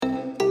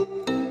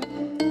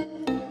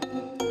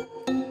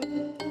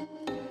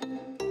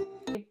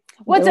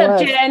What's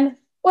up, Jen?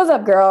 What's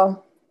up,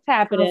 girl? What's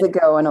happening? How's it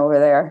going over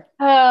there?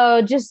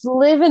 Oh, just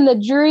living the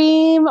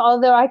dream.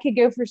 Although I could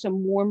go for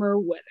some warmer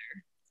weather.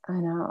 I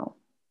know.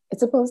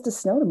 It's supposed to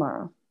snow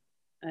tomorrow.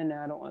 I know.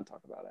 I don't want to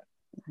talk about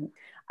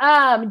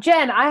it.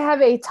 Jen, I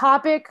have a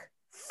topic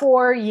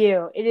for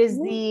you. It is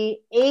the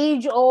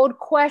age-old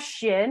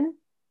question.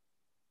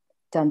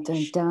 Dun,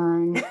 dun,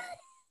 dun.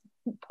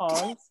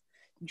 Pause.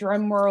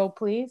 Drum roll,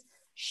 please.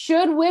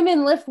 Should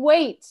women lift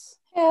weights?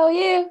 Hell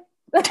yeah.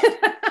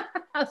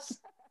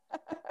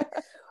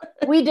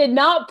 We did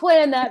not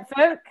plan that,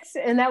 folks,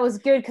 and that was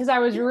good because I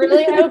was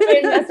really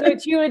hoping that's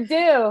what you would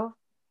do.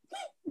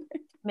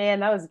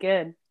 Man, that was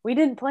good. We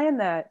didn't plan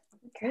that.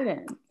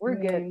 We're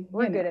good.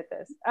 We're good at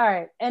this. All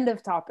right. End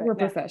of topic. We're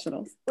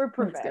professionals. We're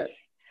professionals.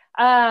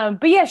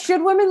 But yeah,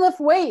 should women lift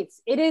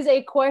weights? It is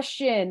a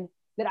question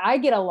that I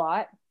get a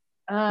lot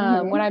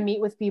when I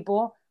meet with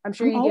people. I'm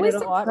sure you get it a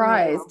lot. I'm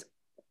always surprised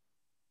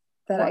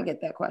that I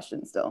get that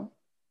question still.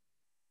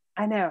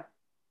 I know.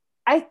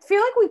 I feel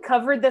like we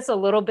covered this a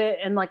little bit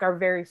in like our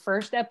very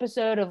first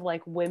episode of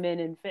like women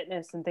in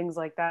fitness and things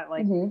like that.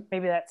 Like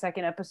maybe that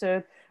second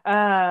episode.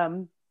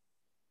 But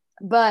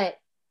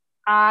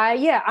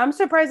I'm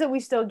surprised that we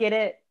still get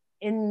it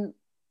in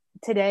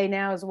today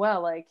now as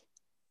well. Like,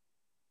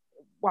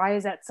 why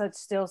is that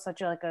still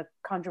such a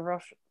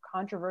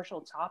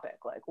controversial topic?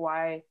 Like,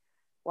 why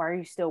are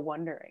you still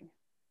wondering?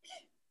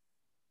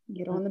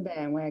 Get on the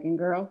bandwagon,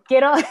 girl.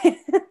 Get on.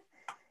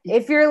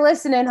 If you're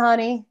listening,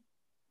 honey,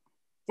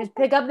 just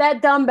pick up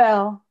that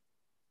dumbbell.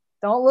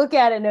 Don't look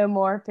at it no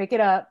more. Pick it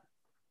up.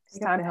 It's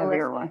time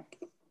to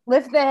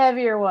lift the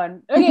heavier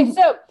one. Okay,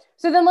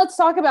 so then let's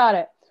talk about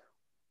it.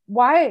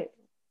 Why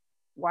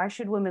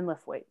should women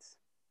lift weights?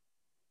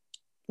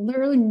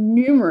 Literally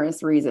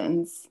numerous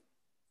reasons.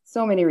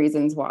 So many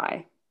reasons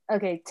why.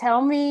 Okay,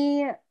 tell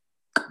me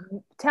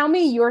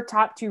your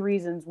top 2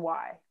 reasons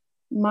why.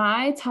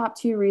 My top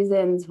 2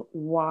 reasons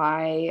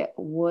why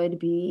would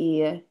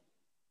be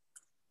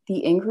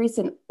the increase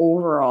in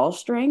overall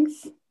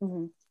strength,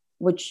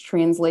 which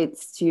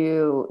translates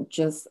to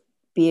just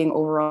being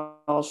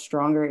overall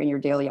stronger in your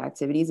daily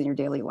activities in your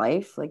daily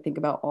life. Like, think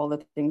about all the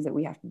things that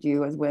we have to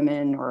do as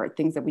women, or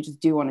things that we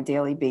just do on a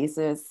daily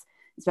basis,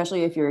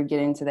 especially if you're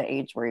getting to the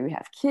age where you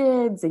have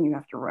kids and you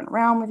have to run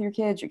around with your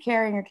kids, you're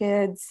carrying your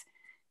kids,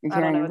 you're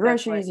carrying your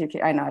groceries.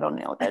 I know, I don't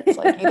know what that's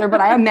like either,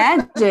 but I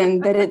imagine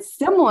that it's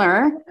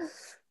similar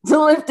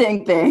to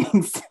lifting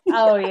things.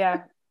 Oh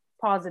yeah,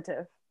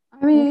 positive.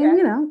 I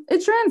mean,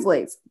 it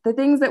translates. The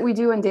things that we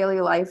do in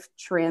daily life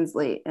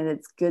translate, and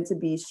it's good to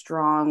be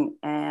strong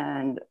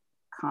and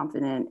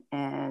confident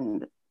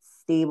and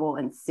stable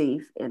and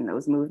safe in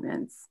those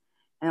movements.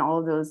 And all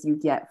of those you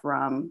get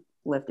from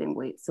lifting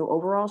weights. So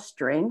overall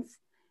strength,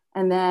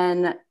 and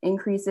then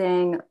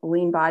increasing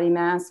lean body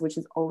mass, which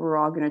is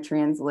overall going to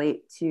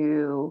translate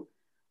to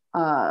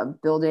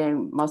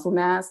building muscle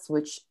mass,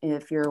 which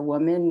if you're a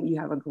woman, you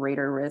have a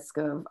greater risk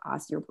of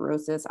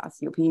osteoporosis,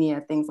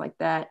 osteopenia, things like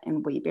that.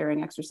 And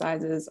weight-bearing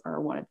exercises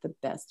are one of the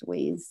best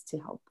ways to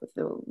help with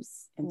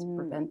those and to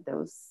prevent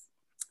those.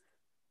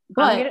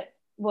 But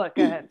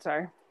go ahead,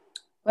 sorry.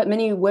 But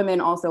many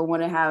women also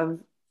want to have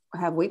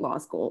weight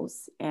loss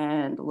goals,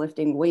 and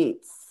lifting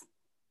weights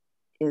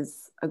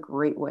is a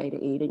great way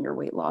to aid in your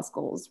weight loss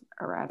goals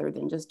rather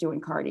than just doing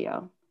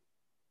cardio.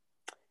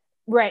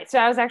 Right. So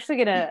I was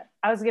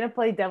gonna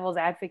play devil's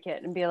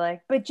advocate and be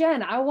like, but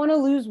Jen, I want to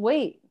lose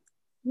weight.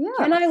 Yeah.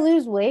 Can I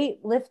lose weight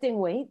lifting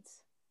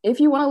weights? If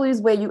you want to lose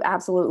weight, you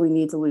absolutely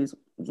need to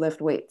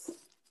lift weights.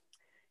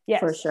 Yes.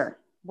 For sure.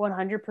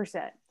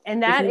 100%.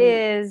 And I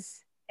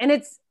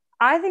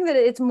think that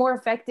it's more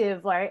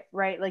effective, right?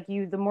 Like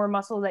the more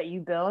muscle that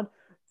you build,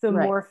 the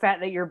more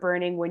fat that you're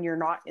burning when you're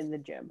not in the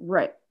gym.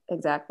 Right.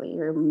 Exactly.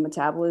 Your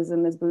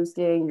metabolism is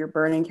boosting, you're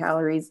burning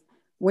calories.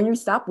 When you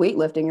stop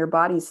weightlifting, your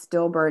body's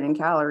still burning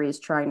calories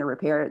trying to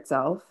repair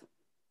itself.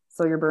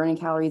 So you're burning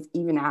calories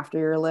even after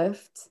your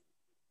lift.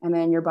 And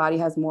then your body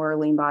has more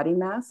lean body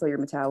mass, so your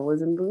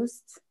metabolism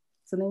boosts.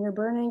 So then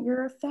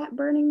you're a fat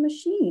burning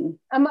machine.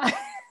 I'm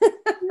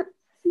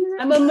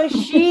a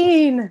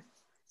machine.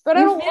 But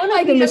I don't want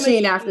like a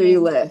machine after you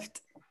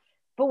lift.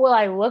 But will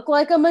I look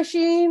like a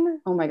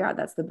machine? Oh my God,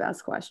 that's the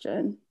best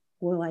question.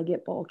 Will I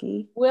get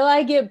bulky? Will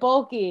I get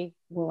bulky?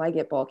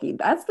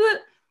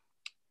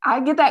 I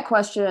get that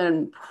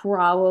question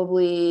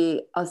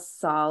probably a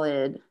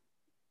solid,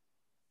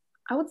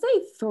 I would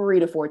say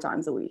 3 to 4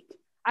 times a week.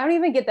 I don't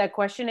even get that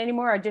question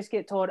anymore. I just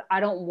get told I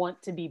don't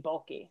want to be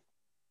bulky.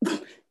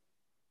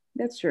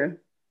 That's true.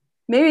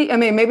 Maybe I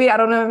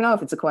don't even know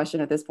if it's a question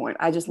at this point.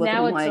 I just look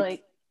now at them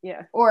like,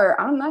 yeah. Or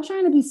I'm not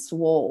trying to be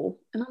swole.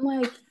 And I'm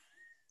like,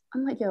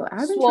 yo,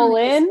 I've been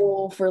trying to be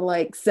swole for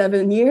like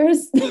 7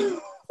 years.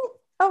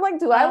 I'm like,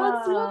 do I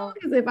look swole?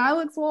 Because if I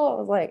look swole, I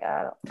was like,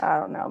 I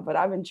don't know, but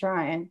I've been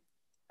trying.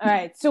 All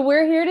right. So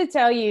we're here to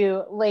tell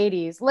you,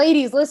 ladies,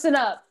 listen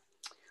up.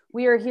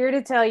 We are here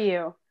to tell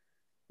you,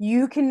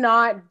 you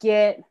cannot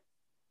get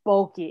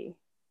bulky,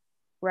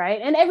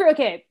 right? And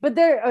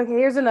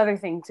here's another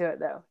thing to it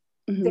though.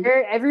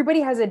 Everybody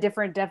has a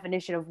different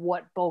definition of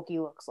what bulky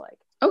looks like.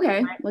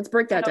 Okay, let's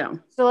break that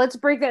down. So let's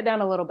break that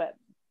down a little bit.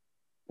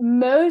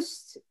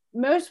 Most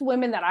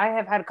women that I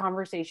have had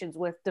conversations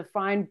with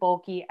define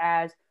bulky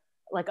as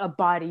like a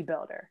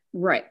bodybuilder.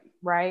 Right.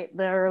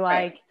 They're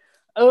like,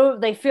 oh,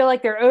 they feel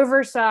like they're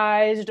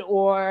oversized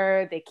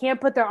or they can't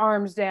put their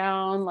arms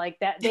down like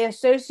that. They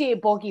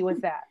associate bulky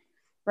with that.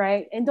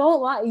 Right. And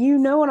don't lie. You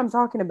know what I'm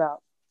talking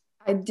about.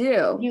 I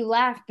do. You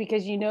laugh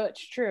because you know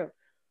it's true.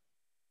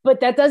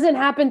 But that doesn't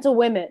happen to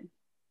women.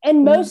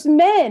 And most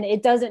men,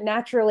 it doesn't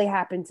naturally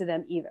happen to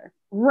them either.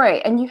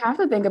 Right. And you have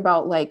to think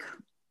about like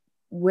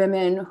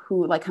women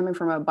who like coming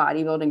from a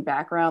bodybuilding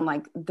background,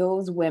 like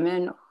those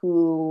women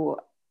who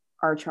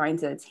are trying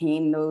to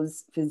attain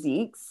those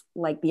physiques,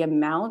 like the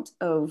amount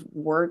of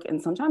work.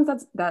 And sometimes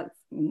that's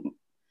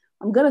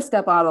I'm going to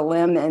step out a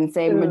limb and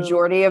say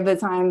majority of the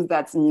times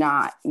that's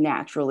not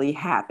naturally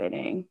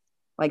happening.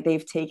 Like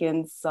they've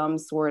taken some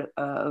sort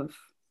of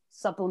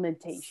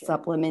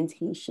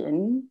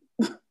supplementation.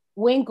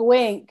 Wink,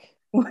 wink.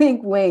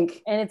 Wink,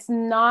 wink. And it's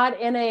not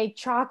in a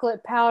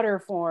chocolate powder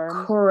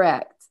form.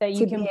 Correct. That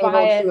you can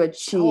buy at to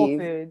achieve Whole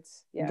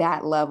Foods. Yeah.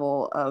 That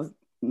level of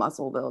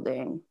muscle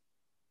building,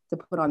 to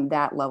put on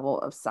that level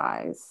of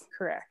size.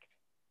 Correct.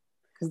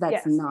 Because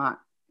that's not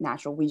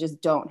natural. We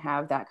just don't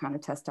have that kind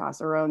of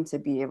testosterone to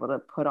be able to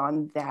put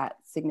on that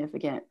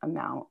significant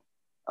amount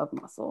of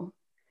muscle.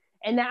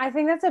 And I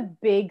think that's a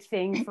big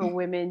thing for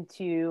women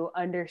to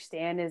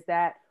understand, is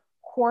that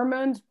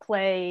hormones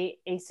play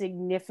a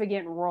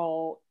significant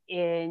role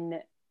in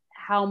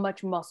how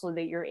much muscle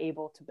that you're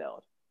able to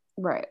build.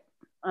 Right.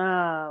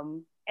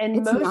 And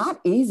it's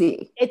not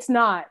easy. It's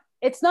not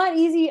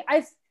easy.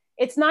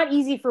 It's not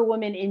easy for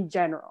women in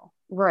general.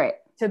 Right.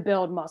 To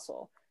build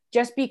muscle,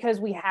 just because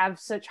we have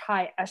such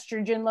high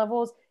estrogen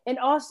levels. And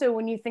also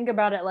when you think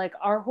about it, like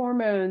our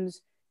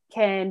hormones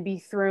can be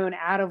thrown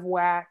out of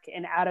whack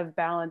and out of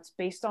balance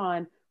based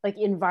on like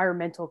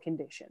environmental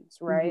conditions,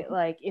 right? Mm-hmm.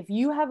 Like if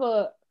you have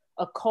a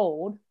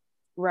cold,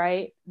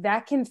 right,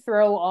 that can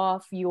throw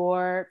off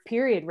your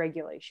period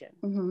regulation.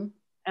 Mm-hmm.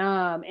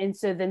 And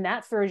so then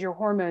that throws your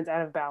hormones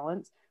out of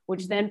balance,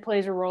 which then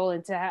plays a role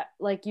into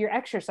like your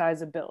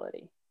exercise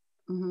ability.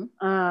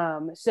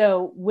 Mm-hmm.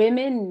 So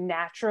women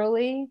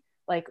naturally,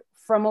 like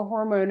from a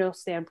hormonal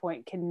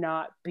standpoint,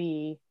 cannot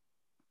be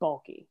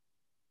bulky.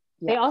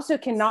 Yeah. They also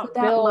cannot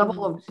that build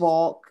level of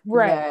bulk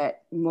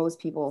that most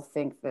people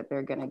think that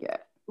they're gonna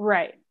get.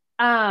 Right.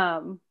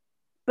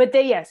 But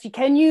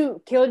can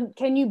you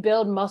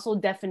build muscle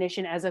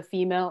definition as a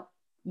female?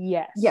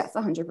 Yes. Yes,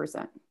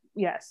 100%.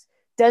 Yes.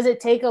 Does it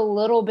take a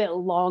little bit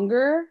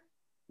longer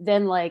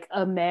than like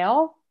a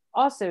male?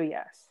 Also,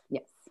 yes.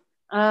 Yes.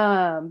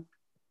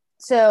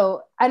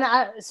 So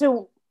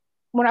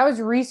when I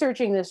was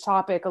researching this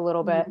topic a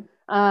little bit,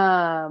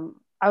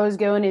 I was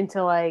going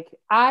into like,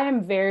 I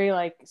am very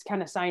like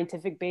kind of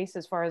scientific based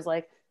as far as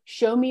like,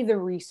 show me the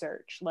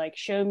research, like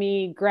show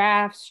me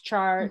graphs,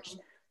 charts,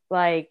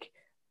 like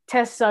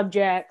test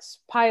subjects,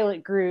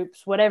 pilot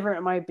groups, whatever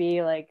it might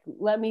be. Like,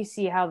 let me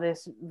see how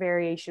this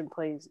variation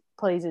plays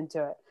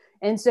into it.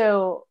 And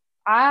so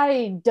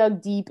I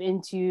dug deep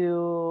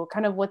into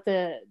kind of what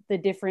the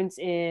difference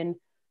in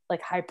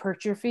like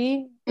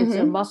hypertrophy, it's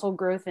a muscle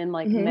growth in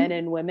like men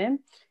and women,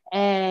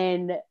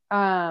 and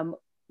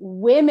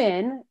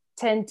women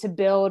tend to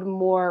build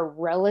more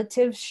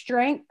relative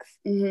strength.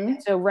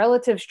 So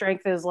relative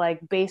strength is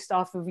like based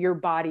off of your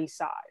body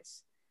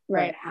size,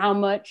 right? How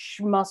much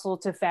muscle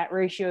to fat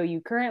ratio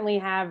you currently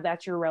have,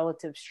 that's your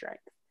relative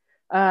strength.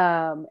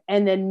 And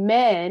then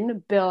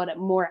men build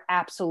more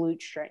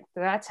absolute strength. So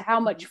that's how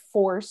much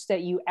force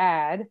that you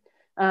add,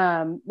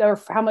 or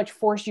how much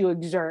force you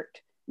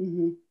exert,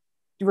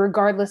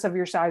 regardless of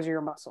your size or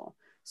your muscle.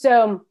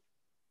 So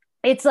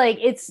it's like,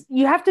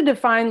 you have to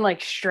define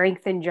like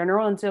strength in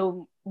general. And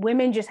so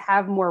women just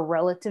have more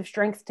relative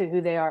strength to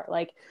who they are.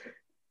 Like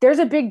there's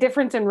a big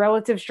difference in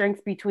relative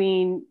strength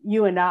between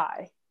you and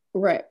I.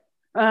 Right.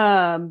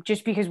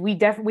 Just because we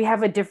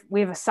have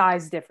a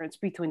size difference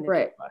between the two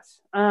of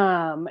us.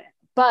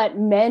 But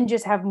men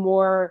just have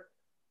more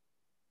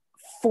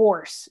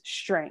force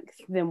strength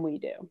than we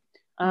do.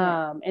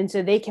 And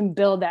so they can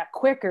build that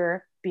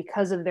quicker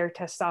because of their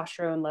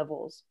testosterone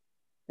levels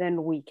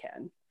than we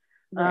can.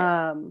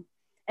 And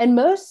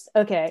most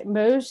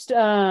those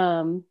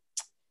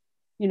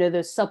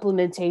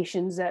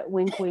supplementations, that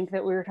wink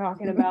that we were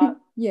talking about.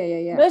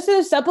 Yeah. Most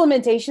of the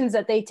supplementations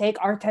that they take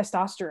are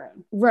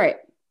testosterone. Right.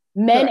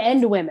 Men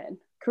and women.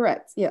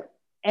 Correct. Yeah.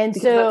 And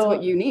because so that's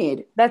what you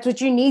need. That's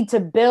what you need to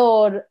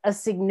build a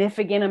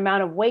significant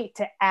amount of weight,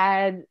 to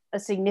add a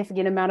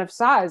significant amount of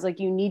size. Like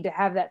you need to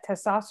have that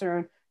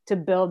testosterone to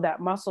build that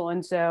muscle.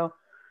 And so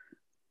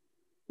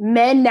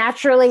men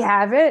naturally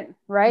have it,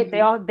 right?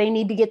 They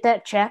need to get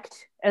that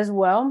checked as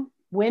well.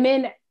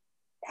 Women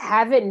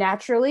have it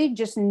naturally,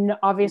 just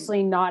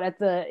obviously not at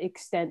the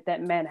extent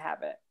that men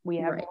have it. We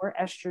have more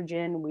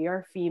estrogen. We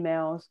are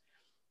females.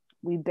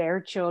 We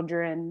bear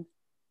children,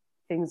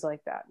 things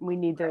like that. We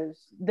need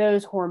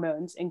those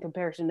hormones in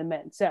comparison to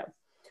men. So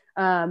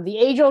the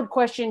age-old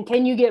question,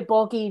 can you get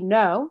bulky?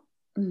 No.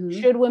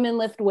 Should women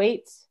lift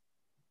weights?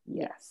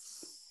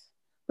 Yes.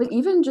 But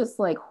even just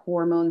like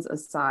hormones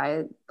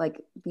aside,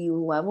 like the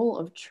level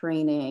of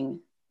training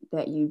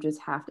that you just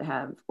have to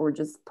have or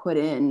just put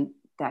in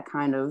that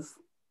kind of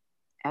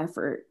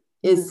effort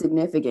is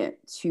significant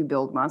to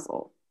build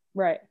muscle.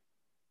 Right.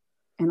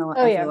 And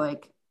I feel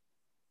like,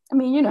 I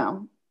mean, you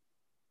know,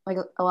 like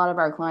a lot of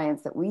our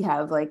clients that we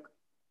have, like,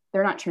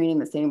 they're not training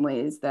the same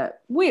ways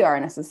that we are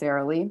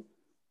necessarily.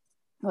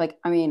 Like,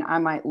 I mean, I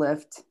might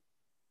lift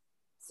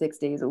 6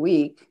 days a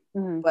week,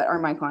 but are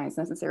my clients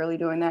necessarily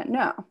doing that?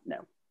 No.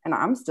 And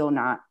I'm still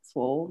not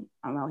swole.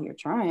 I'm out here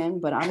trying,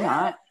 but I'm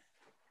not.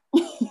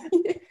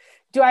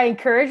 Do I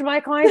encourage my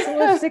clients to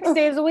lift 6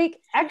 days a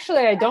week?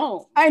 Actually, I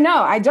don't. I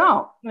know. I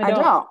don't.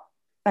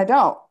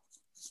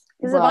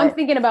 Because if I'm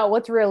thinking about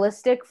what's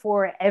realistic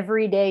for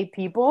everyday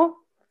people,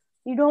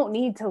 you don't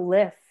need to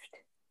lift.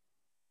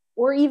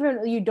 Or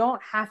even you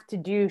don't have to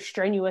do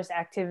strenuous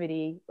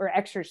activity or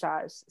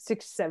exercise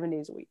 6-7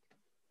 days a week.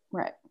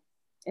 Right.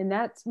 And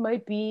that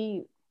might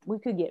be, we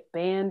could get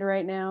banned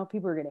right now.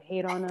 People are going to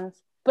hate on us.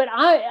 But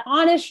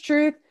honest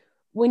truth,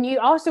 when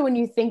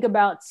you think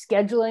about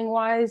scheduling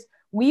wise,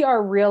 we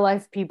are real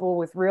life people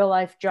with real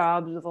life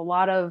jobs with a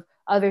lot of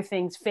other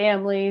things,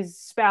 families,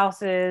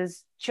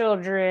 spouses,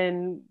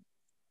 children,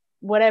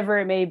 whatever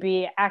it may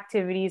be,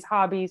 activities,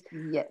 hobbies.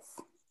 Yes.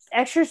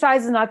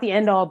 Exercise is not the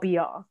end all be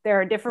all. There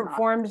are different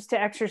forms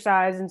to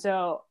exercise. And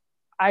so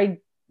I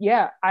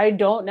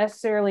don't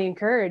necessarily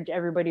encourage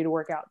everybody to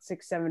work out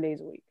 6-7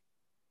 days a week.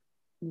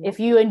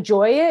 If you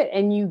enjoy it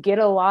and you get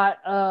a lot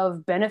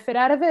of benefit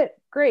out of it,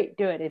 great,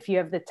 do it. If you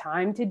have the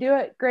time to do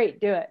it,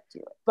 great, do it.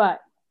 But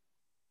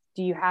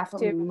do you have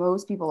to?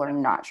 Most people are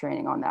not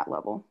training on that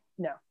level.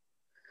 No.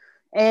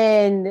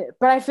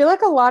 But I feel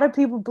like a lot of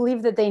people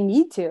believe that they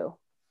need to.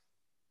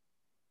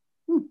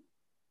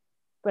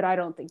 But I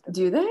don't think that.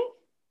 Do they?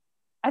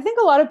 I think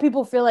a lot of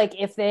people feel like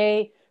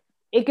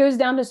it goes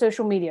down to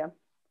social media.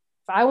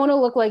 If I want to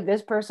look like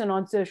this person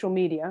on social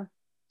media,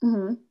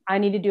 I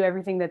need to do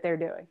everything that they're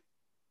doing.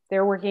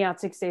 They're working out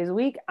 6 days a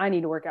week. I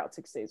need to work out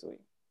 6 days a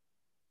week.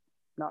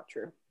 Not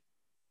true.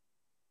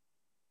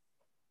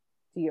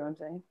 Do you get what I'm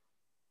saying?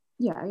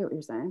 Yeah, I get what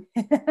you're saying.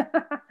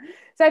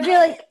 So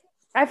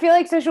I feel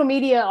like social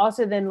media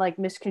also then like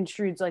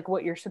misconstrues like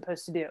what you're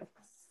supposed to do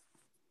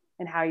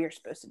and how you're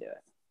supposed to do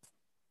it.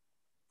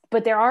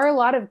 But there are a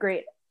lot of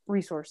great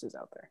resources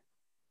out there.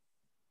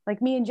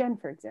 Like me and Jen,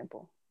 for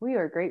example. We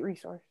are a great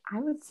resource. I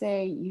would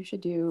say you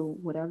should do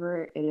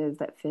whatever it is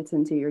that fits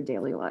into your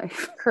daily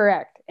life.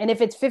 Correct. And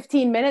if it's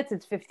 15 minutes,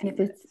 it's 15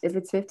 minutes. If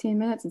it's 15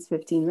 minutes, it's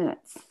 15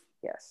 minutes.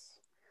 Yes.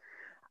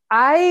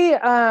 I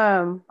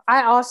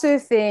also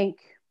think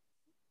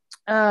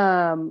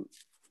that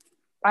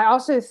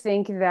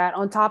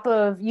on top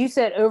of, you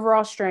said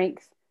overall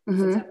strength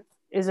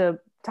is a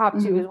top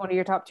two, is one of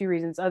your top two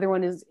reasons. The other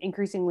one is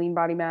increasing lean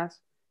body mass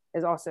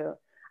is also,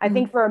 I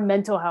think for our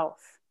mental health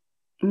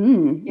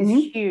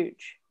is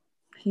huge.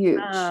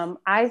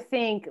 I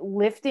think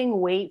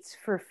lifting weights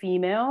for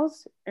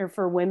females or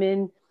for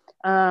women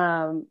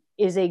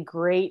is a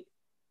great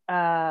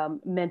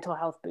mental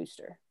health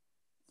booster.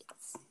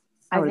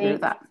 I would agree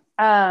with that.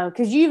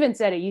 Because you even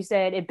said it. You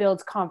said it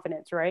builds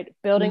confidence, right?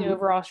 Building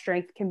overall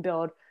strength can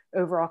build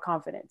overall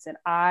confidence. And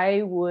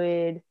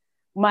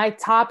my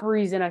top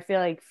reason I feel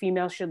like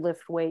females should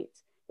lift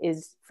weights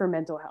is for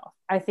mental health.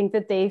 I think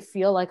that they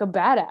feel like a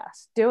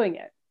badass doing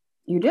it.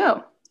 You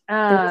do.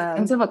 There's a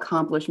sense of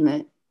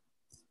accomplishment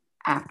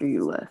after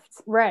you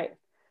lift. Right.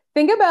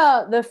 Think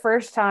about the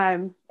first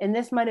time, and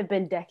this might have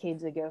been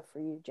decades ago for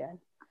you, Jen.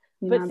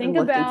 But think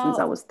about since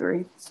I was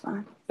 3. It's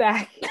fine.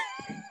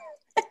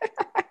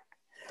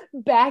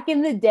 Back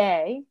in the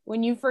day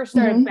when you first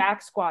started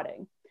back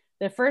squatting,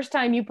 the first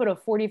time you put a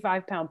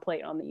 45-pound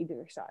plate on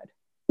either side.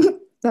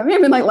 That may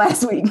have been like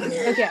last week.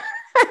 Okay.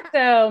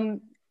 So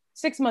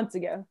 6 months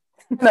ago.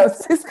 No,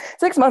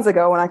 6 months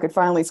ago when I could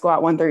finally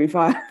squat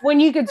 135. When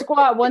you could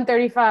squat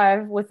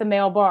 135 with the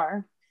male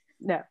bar.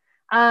 No.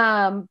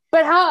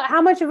 But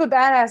how much of a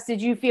badass did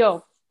you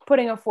feel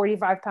putting a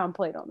 45-pound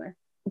plate on there?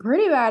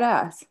 Pretty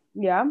badass.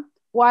 Yeah.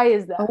 Why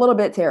is that? A little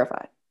bit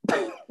terrified.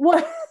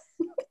 What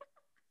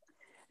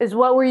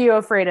were you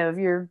afraid of?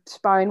 Your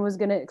spine was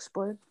gonna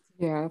explode?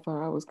 Yeah, I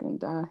thought I was gonna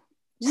die.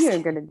 You're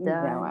gonna die.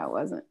 No, I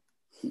wasn't.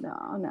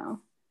 No.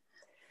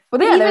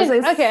 But yeah, there's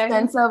a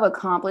sense of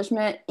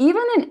accomplishment,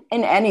 even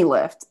in any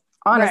lift.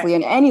 Honestly,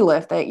 in any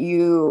lift that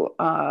you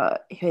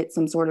hit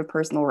some sort of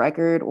personal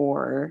record,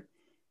 or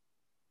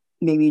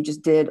maybe you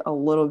just did a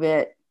little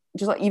bit,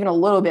 just like even a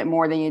little bit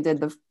more than you did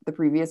the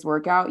previous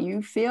workout,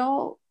 you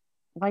feel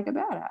like a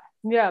badass.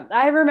 Yeah,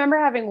 I remember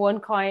having one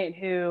client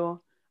who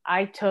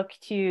I took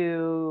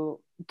to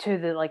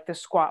the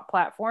squat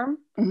platform,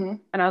 and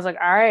I was like,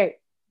 all right,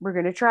 we're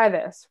gonna try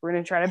this. We're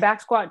gonna try to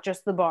back squat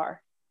just the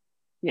bar.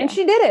 Yeah. And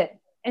she did it,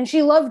 and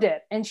she loved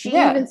it, and she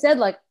even said,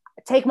 like,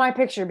 take my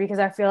picture because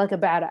I feel like a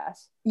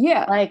badass.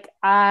 Yeah, like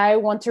I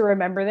want to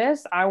remember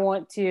this.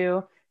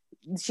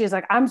 She's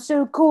like, I'm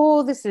so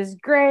cool. This is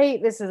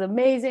great. This is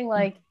amazing.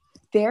 Like,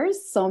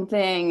 there's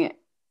something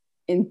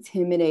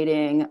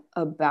intimidating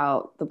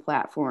about the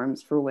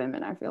platforms for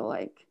women, I feel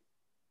like.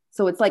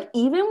 So it's like,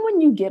 even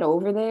when you get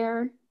over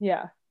there,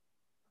 yeah,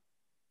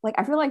 like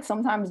I feel like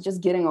sometimes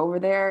just getting over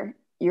there,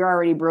 you're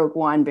already broke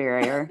one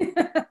barrier.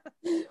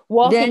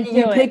 walking Then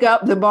you to pick it.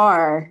 up the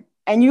bar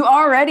and you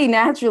already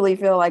naturally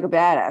feel like a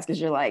badass because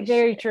you're like,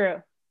 Very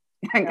true.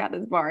 I got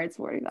this bar, it's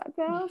 49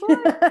 pounds.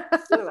 What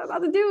am I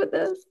about to do with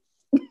this?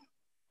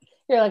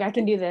 You're like, I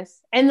can do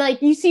this. And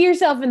like you see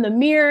yourself in the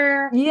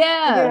mirror.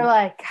 Yeah. You're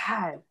like,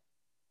 God,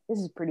 this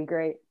is pretty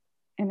great.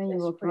 And then you This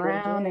is look pretty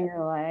around legit. and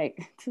you're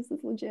like, this is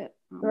legit.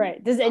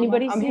 Right. Does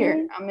anybody I'm see here.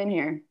 me? I'm in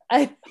here.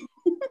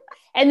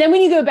 And then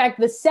when you go back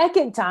the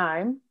second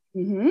time,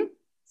 Mm-hmm.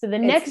 so the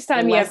next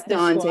time you have to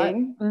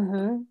daunting.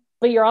 squat,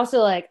 but you're also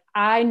like,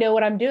 I know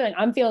what I'm doing.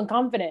 I'm feeling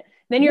confident.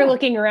 Then you're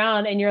looking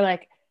around and you're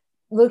like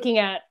looking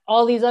at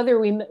all these other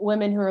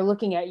women who are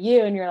looking at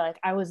you, and you're like,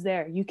 I was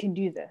there. You can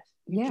do this.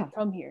 You can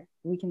come here.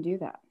 We can do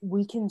that.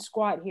 We can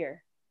squat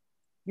here.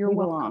 You're we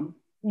welcome. Belong.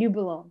 You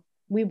belong.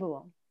 We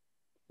belong.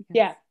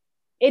 Yes.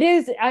 Yeah. It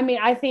is. I mean,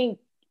 I think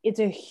it's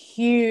a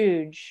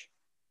huge,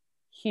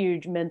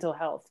 huge mental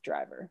health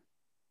driver.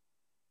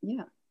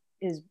 Yeah.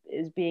 Is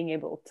being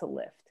able to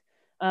lift.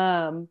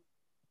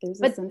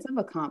 There's a sense of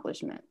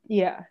accomplishment.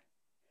 Yeah.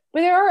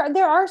 But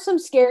there are some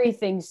scary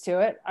things to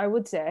it, I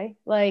would say.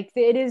 Like,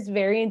 it is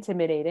very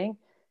intimidating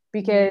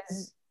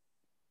because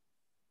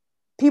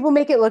people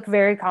make it look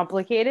very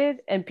complicated,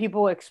 and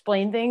people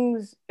explain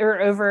things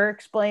or over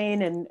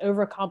explain and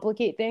over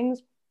complicate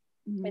things.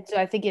 And so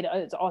I think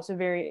it's also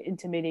very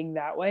intimidating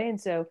that way.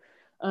 And so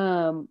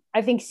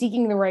I think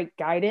seeking the right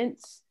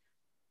guidance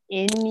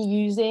in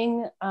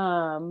using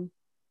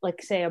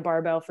like, say, a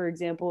barbell, for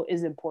example,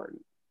 is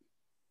important,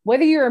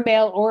 whether you're a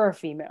male or a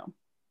female.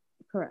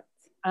 Correct.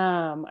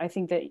 I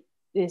think that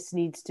you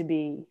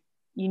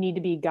need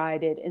to be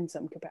guided in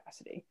some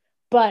capacity,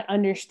 but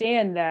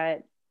understand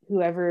that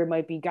whoever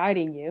might be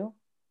guiding you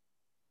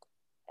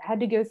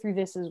had to go through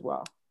this as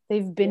well.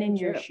 They've been in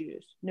your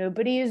shoes.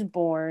 Nobody is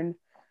born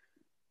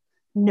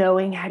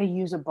knowing how to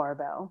use a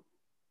barbell.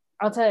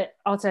 I'll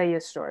tell you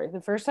a story.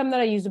 The first time that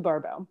I used a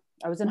barbell,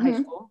 I was in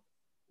high school.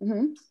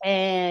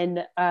 And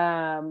it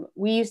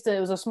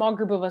was a small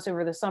group of us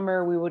over the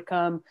summer. We would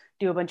come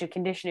do a bunch of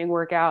conditioning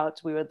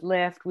workouts. We would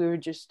lift.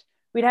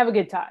 We'd have a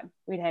good time.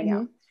 We'd hang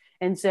out.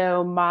 And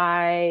so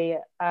my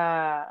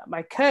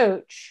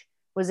coach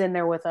was in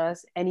there with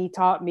us, and he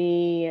taught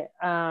me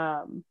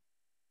how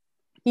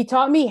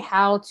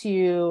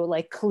to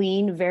like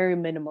clean very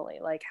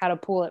minimally, like how to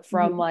pull it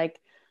from like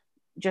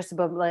just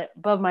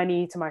above my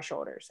knee to my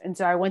shoulders. And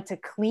so I went to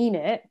clean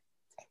it,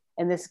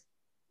 and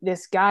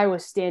this guy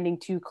was standing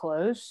too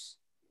close,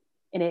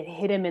 and it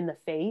hit him in the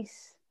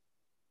face,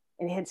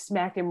 and it had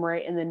smacked him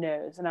right in the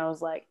nose. And I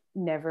was like,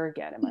 never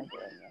again am I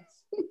doing this.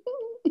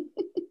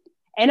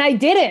 And I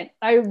didn't.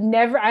 I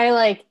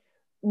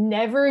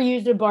never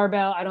used a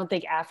barbell, I don't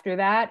think, after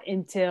that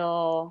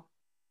until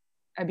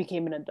I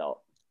became an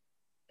adult,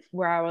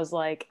 where I was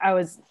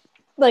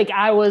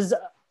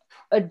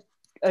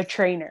a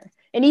trainer.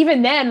 And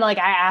even then, like,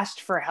 I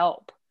asked for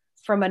help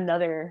from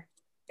another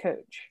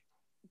coach.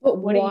 But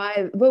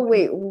why? But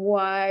wait,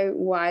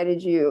 why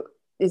did you?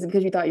 Is it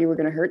because you thought you were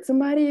going to hurt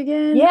somebody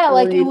again? Yeah,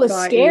 like it was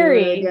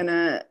scary.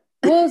 Well,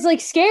 it was like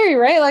scary,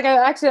 right? Like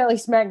I accidentally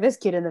smacked this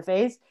kid in the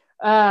face.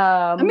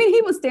 I mean,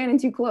 he was standing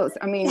too close.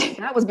 I mean,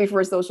 that was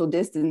before social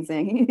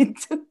distancing. He needed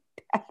to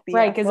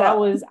right, because I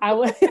was I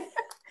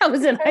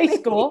was in high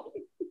school.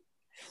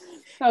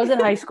 I was in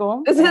high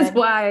school. This is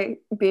why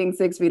being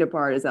 6 feet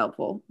apart is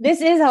helpful.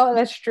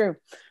 That's true.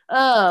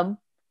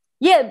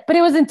 Yeah, but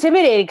it was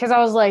intimidating because I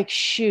was like,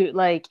 shoot,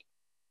 like,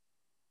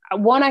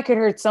 one, I could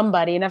hurt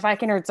somebody, and if I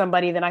can hurt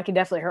somebody, then I can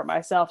definitely hurt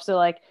myself. So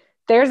like,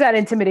 there's that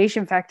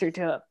intimidation factor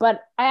to it.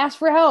 But I asked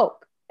for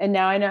help, and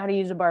now I know how to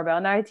use a barbell.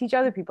 Now I teach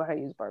other people how to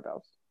use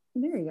barbells.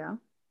 There you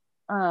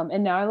go.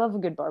 And now I love a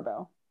good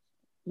barbell.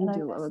 You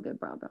do love a good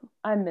barbell.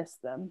 I miss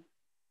them,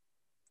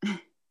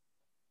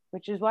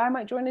 which is why I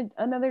might join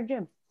another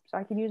gym so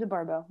I can use a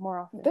barbell more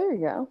often. There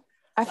you go.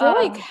 I feel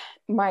like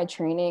my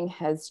training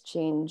has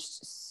changed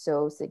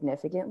so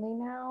significantly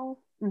now.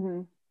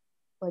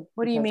 Like,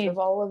 what do you mean? Of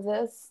all of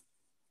this,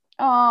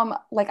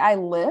 like I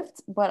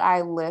lift, but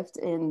I lift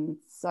in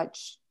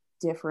such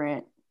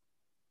different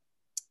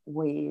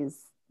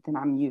ways than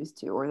I'm used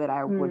to, or that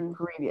I would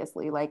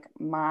previously. Like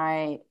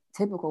my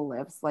typical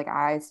lifts, like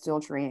I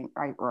still train,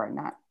 or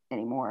not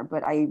anymore,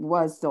 but I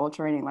was still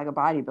training like a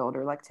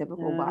bodybuilder, like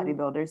typical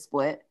bodybuilder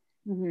split,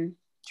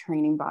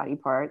 training body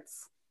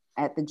parts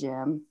at the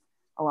gym,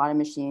 a lot of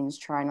machines,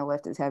 trying to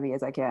lift as heavy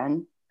as I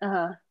can.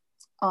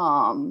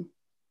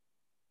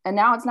 And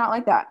now it's not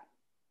like that.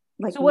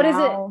 Like, so what is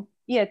it?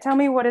 Yeah, tell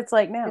me what it's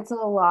like now. It's a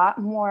lot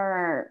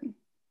more,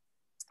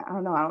 I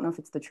don't know if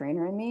it's the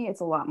trainer in me.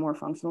 It's a lot more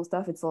functional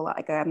stuff. It's a lot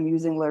like I'm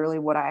using literally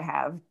what I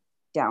have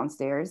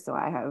downstairs. So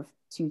I have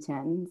 2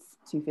 10s,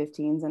 2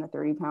 15s, and a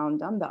 30-pound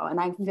dumbbell. And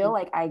I feel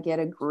like I get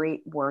a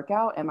great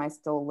workout. Am I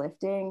still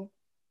lifting?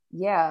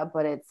 Yeah,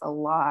 but it's a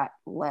lot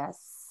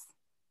less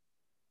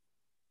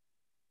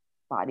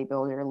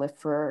bodybuilder lift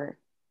for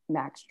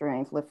max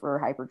strength, lift for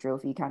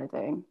hypertrophy kind of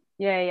thing.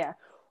 Yeah.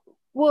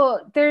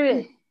 Well,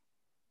 there,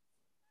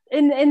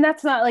 and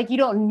that's not like you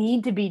don't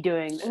need to be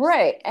doing this.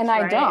 Right. And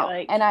I right? don't.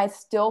 Like, and I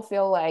still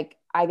feel like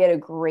I get a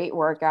great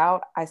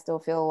workout. I still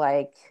feel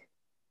like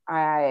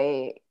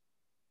I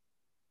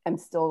am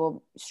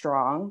still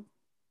strong.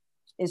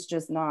 It's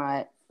just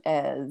not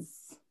as,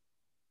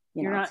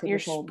 you're not your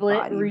typical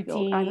split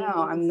routine. I know.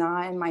 I'm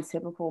not in my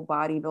typical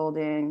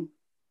bodybuilding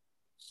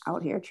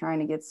out here trying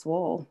to get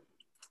swole.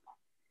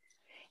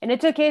 And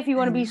it's okay if you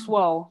want to be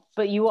swole,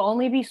 but you will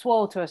only be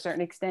swole to a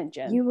certain extent,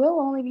 Jen. You will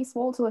only be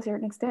swole to a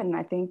certain extent. And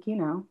I think,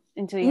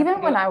 until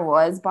even when I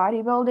was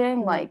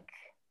bodybuilding, like,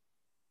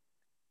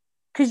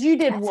 because you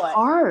did that's what?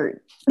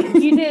 hard.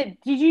 Did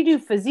you do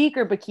physique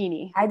or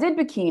bikini? I did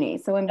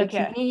bikini. So in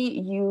bikini, Okay.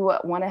 you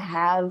want to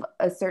have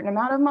a certain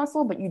amount of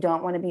muscle, but you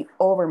don't want to be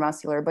over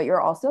muscular, but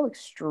you're also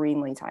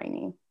extremely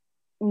tiny.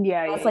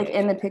 Yeah. It's like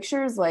in the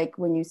pictures, like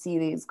when you see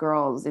these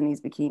girls in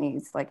these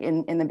bikinis, like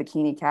in the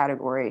bikini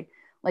category,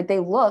 like they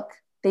look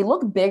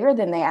bigger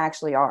than they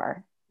actually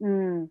are.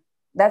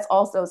 That's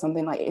also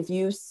something, like if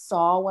you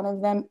saw one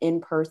of them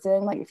in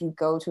person, like if you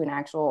go to an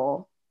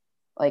actual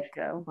like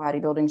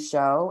bodybuilding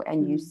show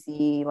and you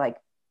see like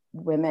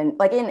women,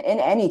 like in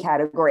any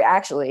category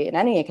actually,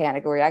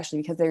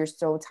 because they're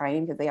so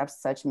tiny, because they have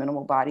such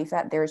minimal body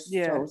fat, they're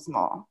so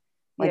small.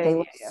 Like they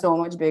look so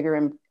much bigger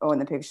in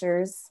the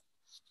pictures.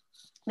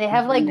 They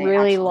have like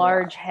really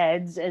large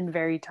heads and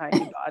very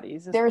tiny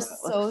bodies. They're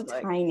so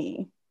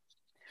tiny.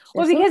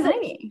 Well, because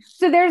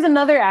so there's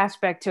another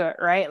aspect to it,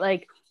 right?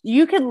 Like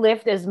you could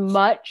lift as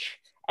much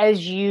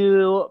as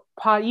you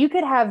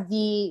could have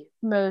the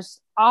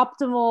most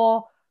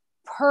optimal,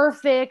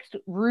 perfect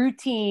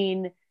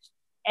routine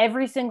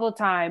every single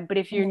time, but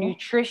if your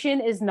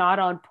nutrition is not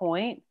on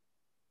point,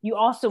 you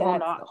also will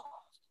not.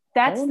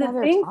 That's the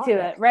thing to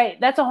it, right?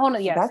 That's a whole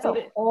nother. Yes, that's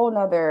a whole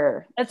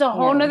nother. That's a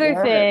whole nother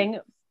thing,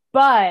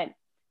 but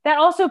that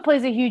also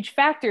plays a huge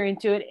factor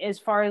into it as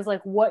far as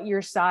like what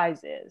your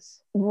size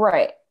is.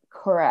 Right.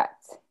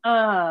 Correct.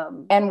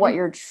 And what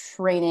you're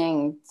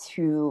training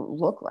to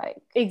look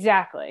like.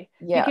 Exactly.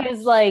 Yeah.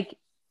 Because like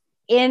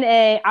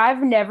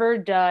I've never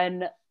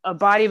done a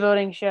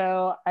bodybuilding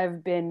show.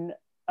 I've been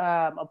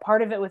a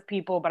part of it with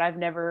people, but I've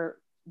never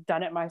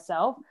done it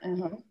myself.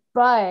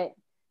 But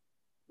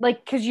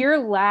like, cause your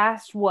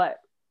last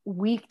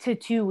week to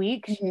 2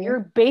 weeks, you're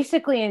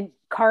basically in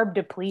carb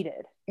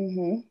depleted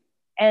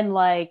and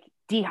like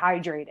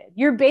dehydrated.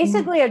 You're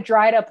basically a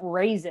dried up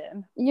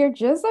raisin. You're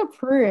just a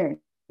prune.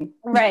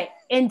 Right.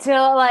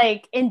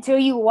 Until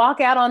you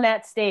walk out on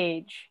that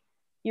stage,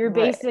 you're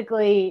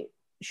basically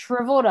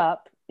shriveled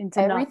up into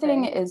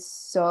everything nothing. Is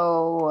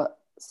so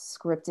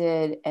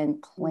scripted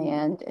and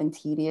planned and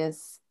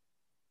tedious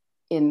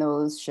in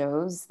those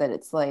shows that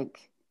it's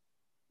like,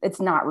 it's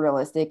not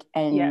realistic,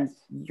 and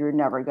you're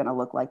never going to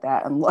look like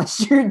that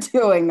unless you're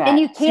doing that. And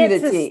you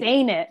can't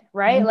sustain it,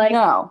 right? Like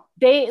no.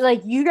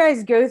 You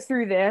guys go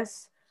through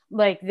this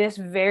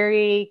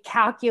very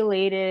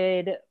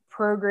calculated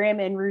program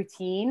and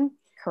routine.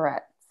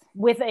 Correct.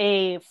 With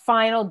a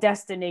final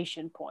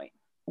destination point.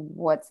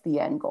 What's the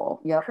end goal?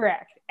 Yep.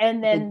 Correct.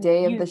 And then the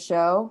day of the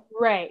show.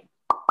 Right.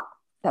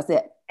 That's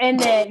it. And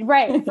then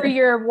for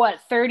your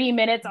 30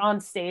 minutes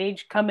on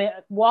stage,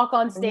 walk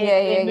on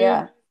stage.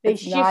 Yeah. They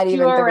shift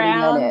you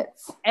around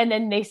and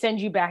then they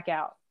send you back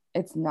out.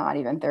 It's not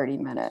even 30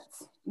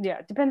 minutes. Yeah.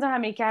 It depends on how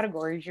many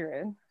categories you're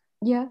in.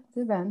 Yeah,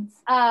 depends.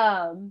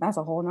 That's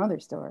a whole nother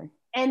story.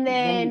 And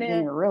then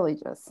you're really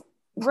just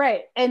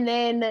right. And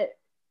then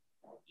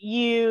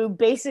you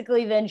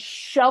basically then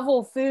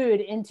shovel food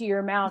into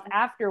your mouth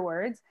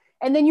afterwards,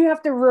 and then you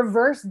have to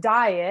reverse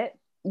diet.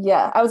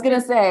 Yeah, I was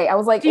gonna say, I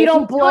was like, so you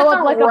don't blow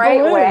up like a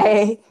balloon.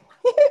 Way,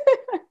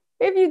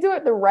 if you do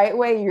it the right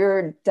way,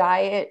 your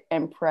diet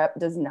and prep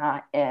does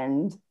not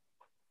end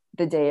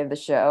the day of the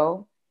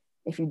show.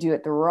 If you do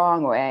it the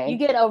wrong way, you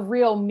get a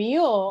real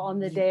meal on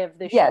the day of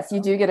the show. Yes,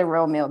 you do get a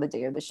real meal the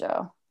day of the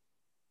show,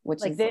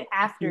 which is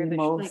after the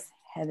most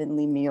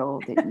heavenly meal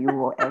that you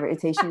will ever. It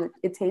tastes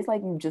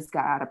like you just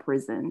got out of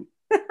prison.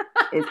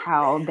 Is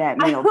how that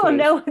meal tastes. I don't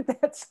know what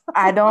that's like.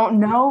 I don't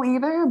know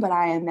either, but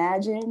I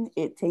imagine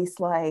it tastes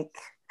like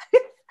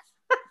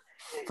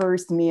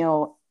first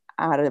meal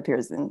out of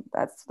prison.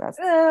 That's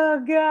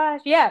oh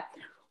gosh. Yeah.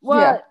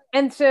 Well,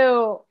 and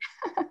so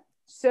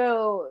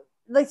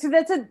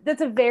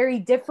that's a very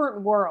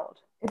different world.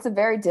 It's a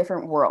very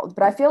different world.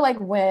 But I feel like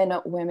when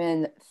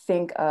women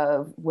think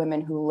of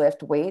women who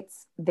lift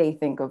weights, they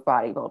think of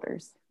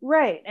bodybuilders.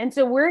 Right. And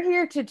so we're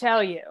here to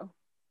tell you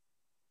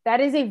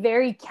that is a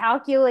very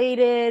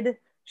calculated,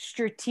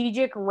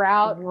 strategic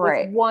route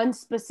with one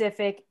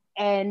specific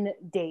end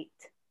date.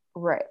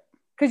 Right.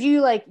 Because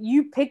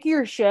you pick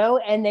your show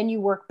and then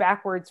you work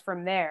backwards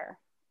from there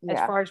as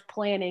far as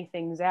planning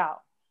things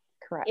out.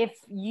 Correct. If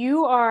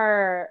you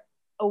are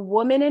a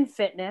woman in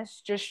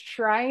fitness, just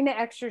trying to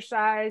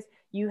exercise,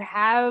 you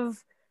have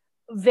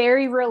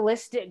very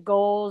realistic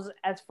goals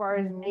as far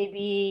as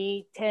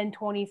maybe 10,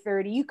 20,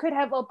 30. You could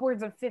have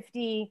upwards of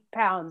 50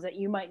 pounds that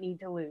you might need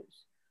to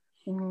lose.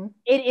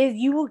 It is,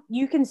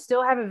 you can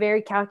still have a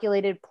very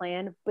calculated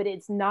plan, but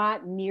it's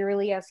not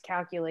nearly as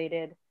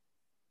calculated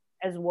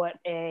as what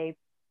a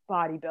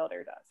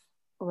bodybuilder does.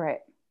 Right.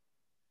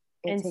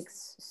 It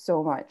takes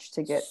so much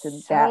to get to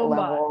that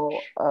level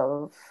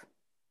of.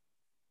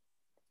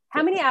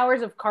 How many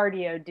hours of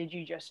cardio did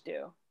you just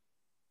do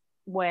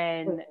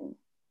when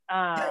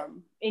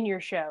in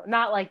your show?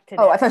 Not like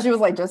today. Oh, I thought she was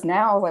like just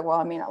now. I was like, well,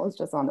 I mean, I was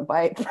just on the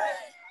bike.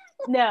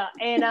 No,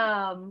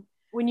 and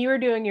when you were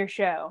doing your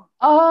show,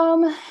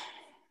 I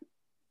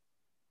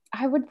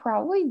would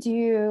probably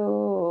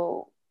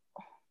do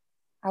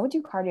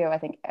cardio, I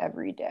think,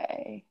 every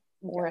day,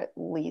 or at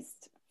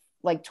least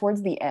like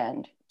towards the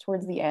end,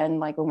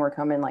 like when we're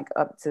coming like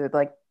up to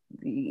like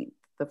the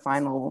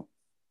final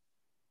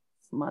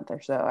month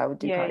or so, I would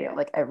do cardio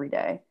like every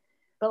day.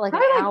 But like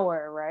probably an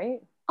hour, right?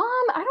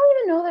 I don't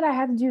even know that I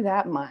had to do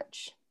that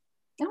much.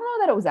 I don't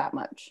know that it was that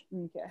much.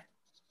 Okay.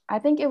 I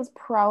think it was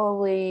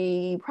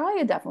probably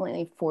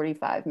definitely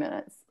 45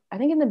 minutes. I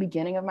think in the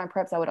beginning of my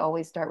preps, I would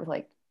always start with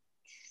like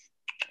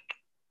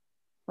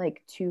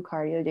 2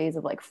 cardio days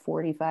of like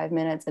 45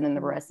 minutes. And then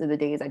the rest of the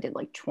days I did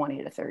like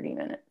 20 to 30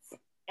 minutes.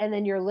 And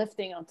then you're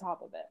lifting on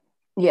top of it.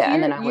 Yeah. So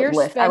and then I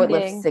would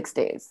lift 6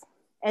 days.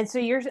 And so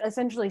you're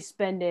essentially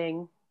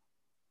spending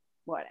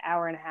what,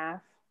 hour and a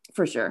half?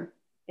 For sure.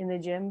 In the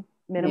gym?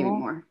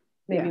 Minimal?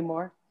 Maybe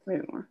more.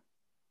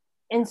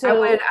 And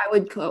so I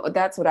would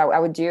that's what I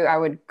would do. I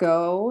would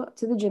go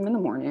to the gym in the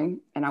morning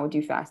and I would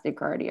do fasted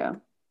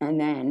cardio. And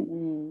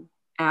then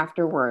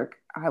after work,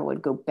 I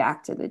would go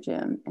back to the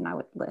gym and I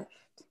would lift.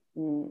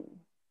 So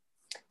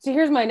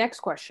here's my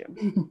next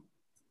question.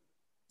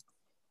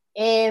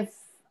 Here's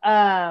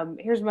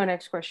my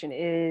next question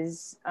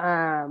is,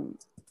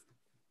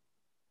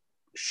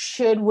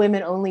 should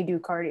women only do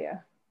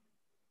cardio?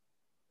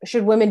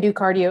 Should women do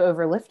cardio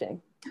over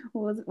lifting?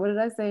 What did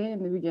I say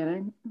in the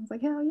beginning? I was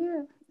like, hell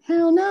yeah.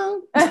 Hell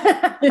no.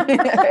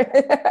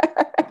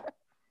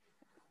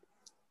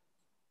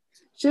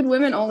 Should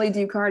women only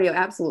do cardio?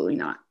 Absolutely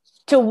not.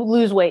 To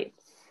lose weight?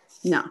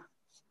 No.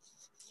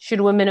 Should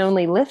women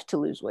only lift to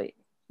lose weight?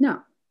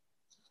 No.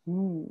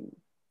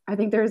 I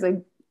think there's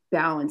a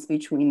balance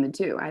between the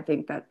two. I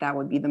think that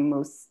would be the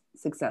most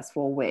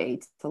successful way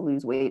to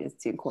lose weight, is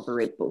to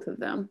incorporate both of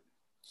them.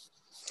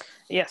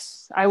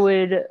 Yes, I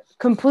would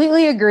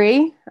completely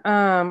agree.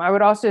 I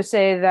would also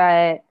say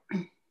that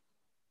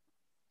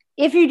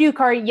if you do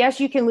cardio, yes,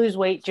 you can lose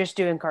weight just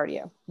doing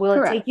cardio. Will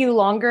Correct. It take you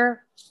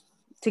longer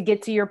to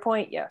get to your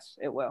point? Yes,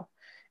 it will.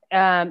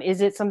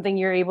 Is it something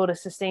you're able to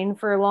sustain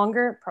for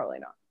longer? Probably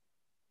not.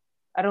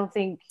 I don't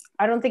think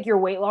your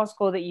weight loss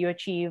goal that you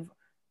achieve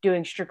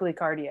doing strictly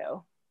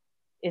cardio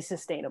is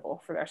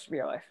sustainable for the rest of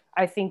your life.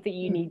 I think that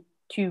you need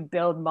to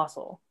build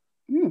muscle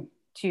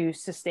to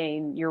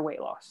sustain your weight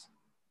loss.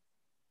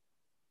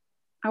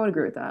 I would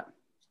agree with that.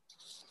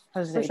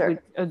 For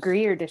sure.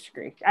 Agree or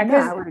disagree?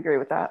 I would agree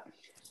with that.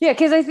 Yeah,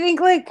 because I think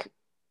like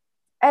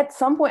at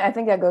some point, I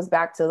think that goes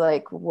back to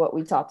like what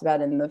we talked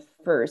about in the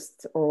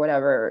first or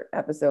whatever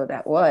episode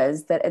that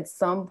was, that at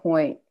some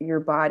point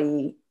your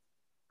body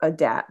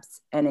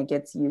adapts and it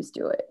gets used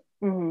to it.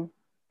 And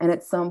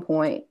at some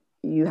point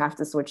you have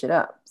to switch it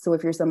up. So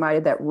if you're somebody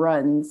that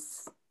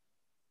runs,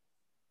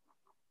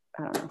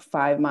 I don't know,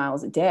 5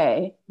 miles a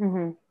day,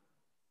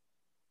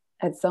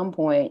 at some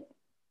point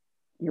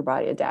your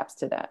body adapts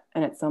to that.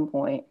 And at some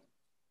point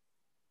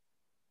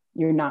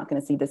you're not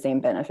going to see the same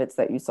benefits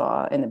that you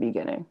saw in the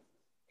beginning.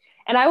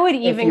 And I would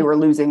even, if you were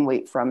losing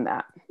weight from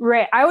that.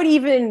 Right. I would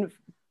even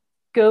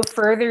go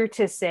further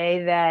to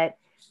say that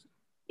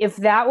if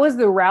that was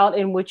the route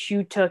in which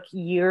you took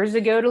years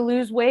ago to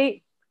lose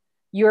weight,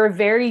 you're a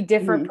very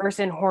different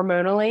person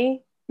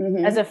hormonally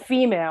as a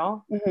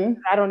female.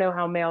 I don't know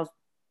how males'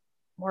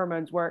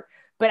 hormones work,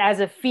 but as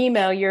a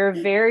female, you're a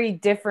very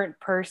different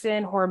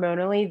person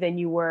hormonally than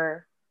you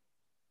were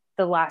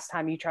the last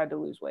time you tried to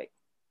lose weight.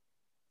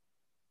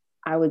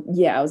 I was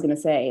going to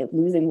say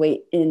losing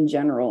weight in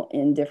general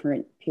in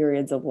different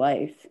periods of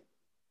life.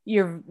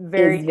 You're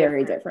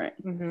very different.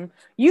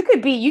 You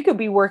could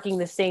be working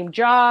the same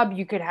job.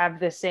 You could have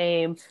the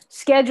same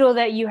schedule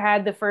that you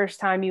had the first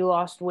time you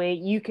lost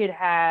weight. You could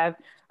have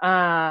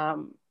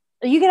all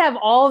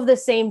of the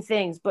same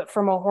things, but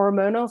from a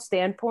hormonal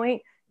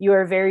standpoint, you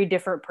are a very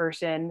different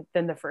person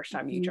than the first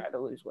time you tried to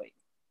lose weight.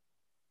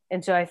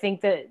 And so I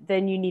think that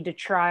then you need to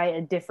try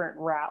a different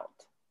route.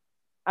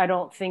 I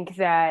don't think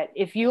that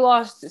if you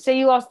lost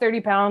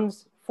 30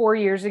 pounds 4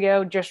 years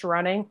ago just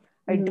running,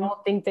 I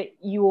don't think that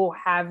you will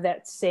have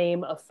that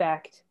same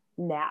effect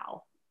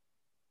now.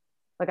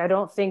 Like, I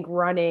don't think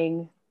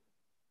running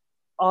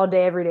all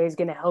day, every day is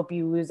going to help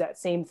you lose that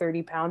same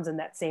 30 pounds in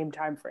that same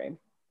time frame,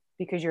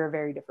 because you're a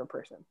very different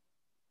person.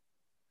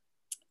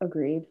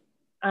 Agreed.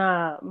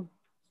 I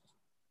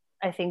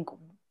think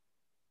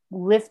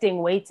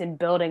lifting weights and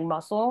building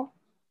muscle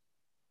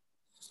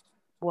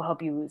will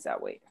help you lose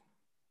that weight.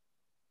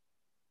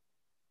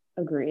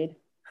 Agreed.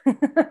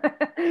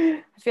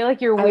 I feel like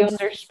your wheels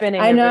are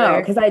spinning. I know,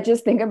 because I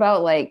just think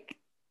about like,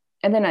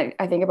 and then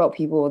I think about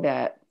people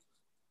that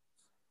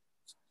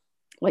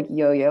like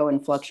yo-yo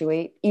and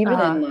fluctuate, even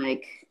in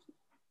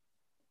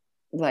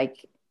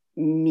like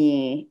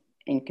me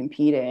in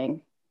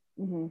competing.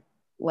 Mm-hmm.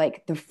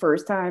 Like the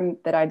first time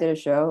that I did a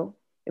show,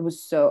 it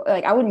was so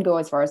like, I wouldn't go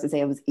as far as to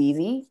say it was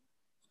easy,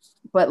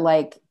 but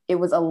like it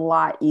was a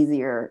lot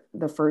easier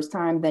the first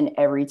time than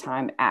every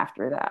time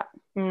after that.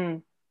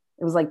 Mm.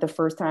 It was like the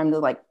first time to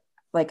like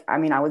I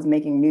mean, I was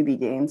making newbie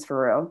gains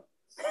for real.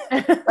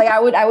 Like I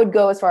would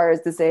go as far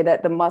as to say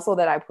that the muscle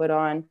that I put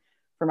on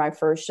for my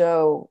first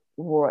show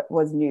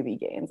was newbie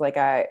gains. Like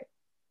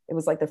it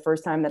was like the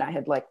first time that I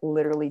had like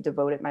literally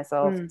devoted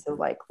myself to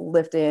like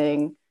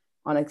lifting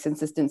on a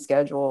consistent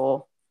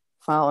schedule,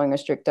 following a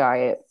strict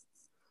diet.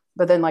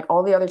 But then like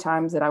all the other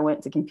times that I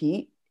went to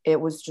compete, it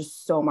was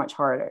just so much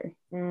harder.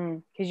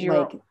 Because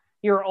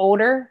you're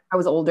older. I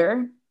was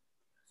older,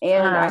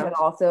 and I had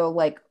also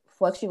like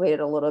fluctuated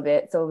a little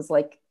bit. So it was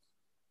like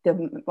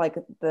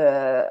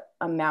the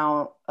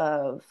amount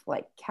of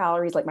like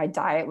calories, like my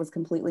diet was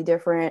completely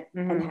different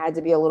and had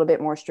to be a little bit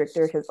more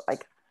stricter because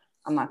like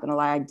I'm not gonna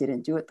lie, I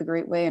didn't do it the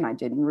great way and I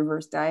didn't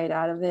reverse diet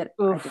out of it.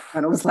 Oof. I just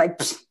kind of was like,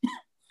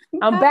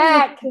 I'm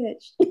back.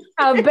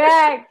 I'm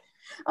back.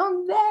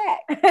 I'm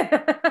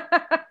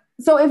back.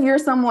 So if you're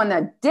someone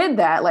that did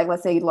that, like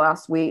let's say you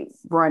lost weight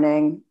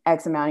running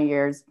X amount of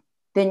years,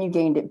 then you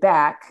gained it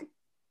back.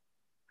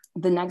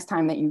 The next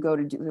time that you go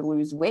to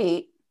lose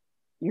weight,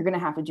 you're going to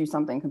have to do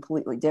something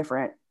completely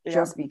different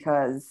just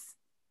because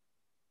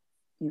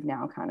you've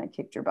now kind of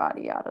kicked your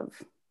body out of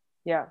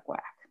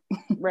whack.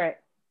 Right.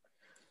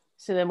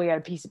 So then we got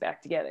to piece it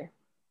back together.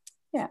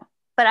 Yeah.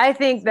 But I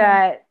think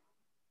that,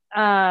 but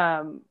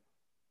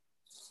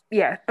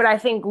I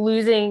think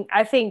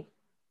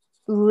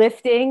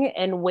lifting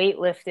and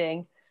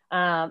weightlifting,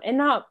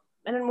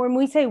 and when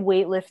we say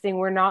weightlifting,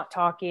 we're not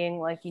talking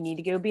like you need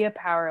to go be a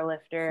power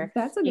lifter.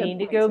 That's a good You need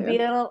to go be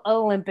an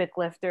Olympic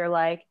lifter.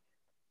 Like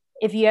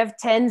if you have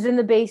 10s in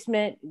the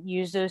basement,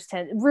 use those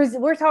 10s.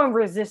 We're talking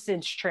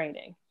resistance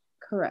training.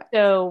 Correct.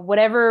 So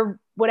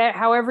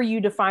however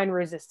you define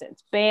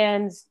resistance,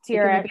 bands,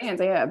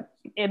 TRX,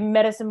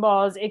 medicine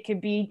balls, it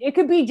could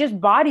be just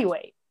body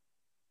weight.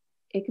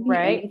 It could be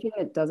anything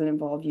that doesn't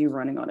involve you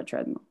running on a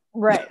treadmill.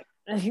 Right.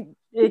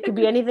 It could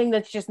be anything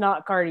that's just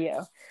not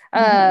cardio,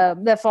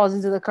 that falls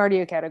into the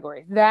cardio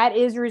category. That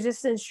is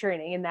resistance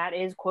training, and that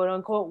is quote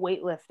unquote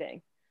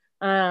weightlifting.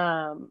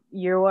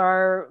 You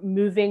are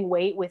moving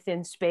weight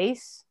within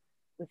space,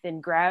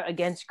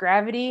 against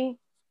gravity.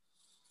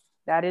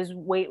 That is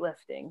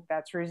weightlifting.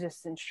 That's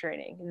resistance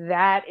training.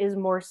 That is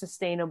more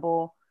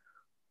sustainable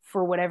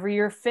for whatever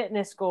your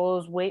fitness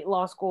goals, weight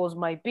loss goals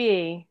might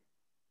be,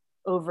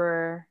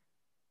 over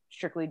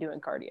strictly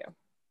doing cardio.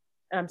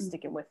 And I'm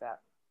sticking with that.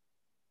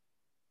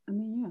 I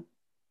mean, yeah,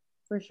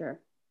 for sure.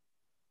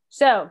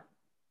 So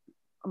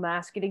I'm gonna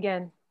ask it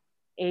again.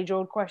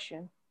 Age-old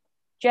question.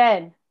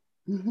 Jen,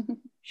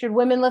 should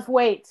women lift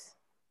weights?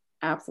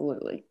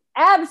 Absolutely.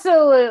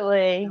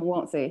 Absolutely. I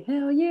won't say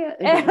hell yeah.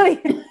 Hell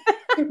yeah.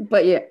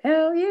 But yeah,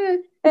 hell yeah.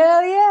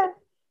 Hell yeah.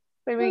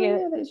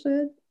 They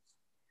should.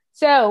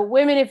 So,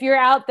 women, if you're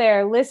out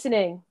there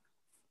listening,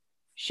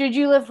 should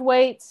you lift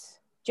weights?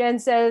 Jen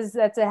says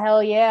that's a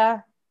hell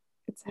yeah.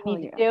 You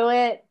need to do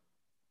it.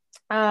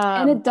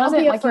 And it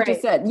doesn't, like you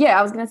just said. Yeah,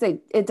 I was going to say,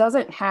 it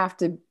doesn't have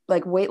to,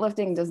 like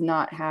weightlifting does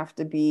not have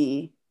to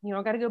be. You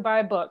don't got to go buy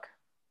a book.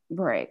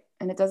 Right.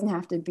 And it doesn't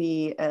have to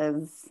be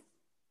as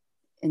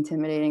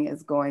intimidating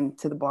as going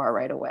to the bar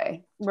right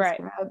away.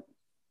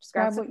 Just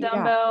grab some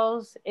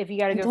dumbbells. If you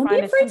got to go don't be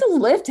afraid to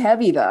lift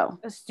heavy though.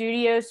 A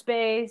studio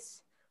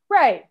space.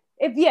 Right.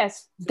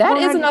 That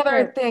is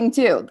another thing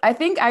too. I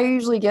think I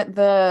usually get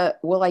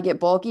will I get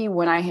bulky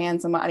when I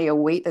hand somebody a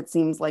weight that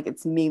seems like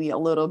it's maybe a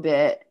little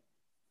bit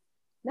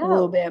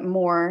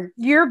more.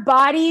 Your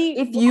body,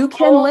 if you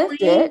can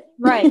lift it,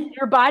 right?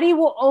 Your body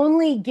will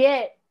only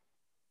get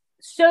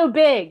so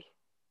big,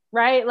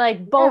 right?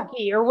 Like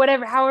bulky or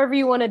whatever, however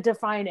you want to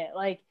define it.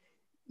 Like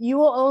you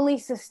will only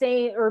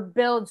sustain or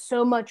build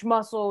so much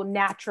muscle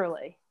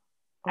naturally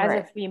as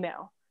a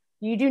female.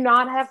 You do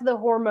not have the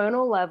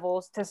hormonal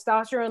levels,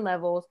 testosterone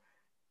levels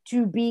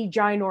to be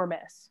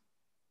ginormous.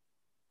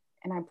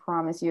 And I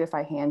promise you, if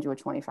I hand you a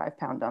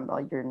 25-pound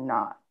dumbbell, you're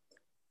not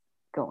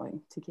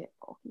going to get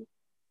bulky.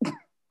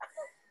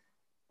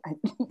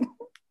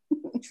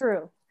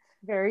 True.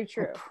 Very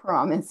true. I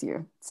promise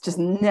you. It's just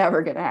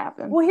never going to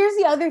happen. Well, here's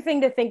the other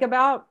thing to think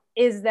about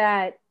is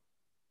that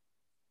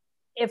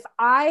if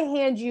I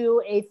hand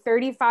you a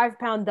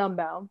 35-pound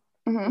dumbbell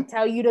and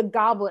tell you to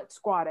goblet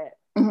squat it,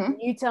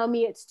 you tell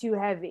me it's too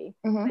heavy,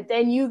 but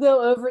then you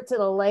go over to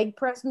the leg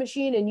press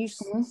machine and you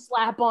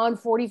slap on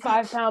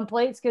 45-pound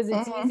plates because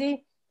it's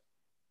easy,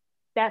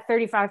 that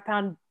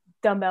 35-pound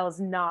dumbbell is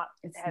not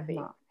heavy.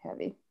 Not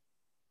heavy.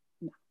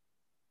 No.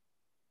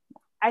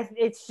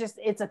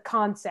 It's a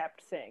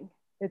concept thing.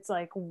 It's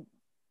like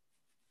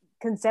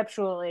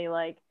conceptually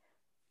like,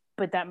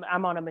 but that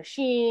I'm on a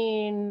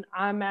machine,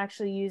 I'm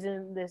actually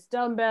using this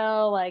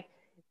dumbbell. Like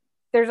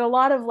there's a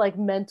lot of like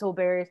mental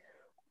barriers.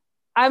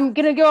 I'm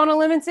going to go on a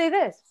limb and say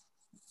this.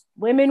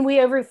 Women, we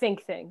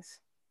overthink things.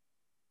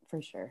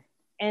 For sure.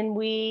 and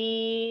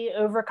we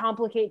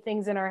overcomplicate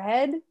things in our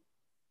head.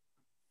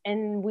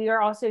 And we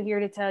are also here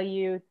to tell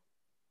you,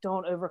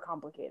 don't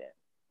overcomplicate it.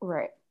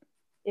 Right.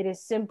 It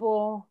is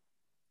simple.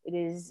 It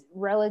is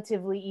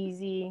relatively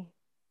easy.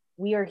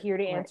 We are here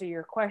to answer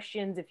your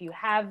questions if you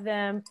have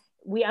them.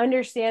 We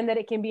understand that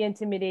it can be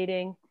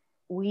intimidating.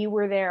 We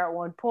were there at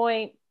one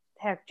point.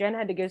 Heck, Jen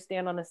had to go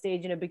stand on a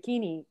stage in a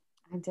bikini.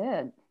 I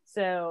did.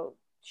 So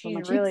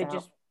she's really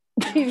been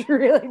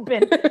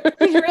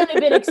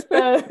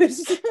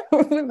exposed.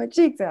 With my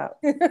cheeks out.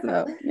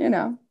 So, you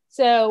know.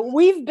 So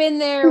we've been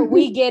there,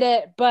 we get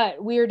it,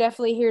 but we are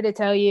definitely here to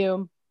tell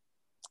you,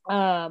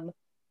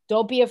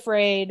 don't be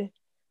afraid.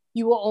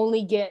 You will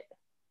only get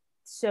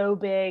so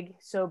big,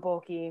 so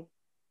bulky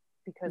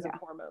because of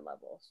hormone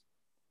levels.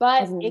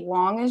 But as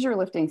long as you're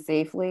lifting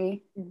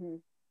safely,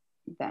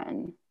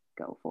 then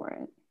go for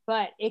it.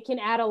 But it can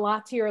add a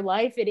lot to your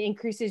life. It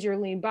increases your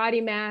lean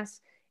body mass.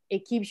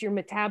 It keeps your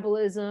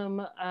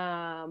metabolism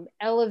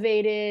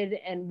elevated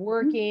and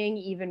working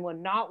even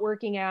when not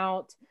working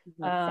out.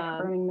 Fat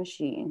burning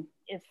machine.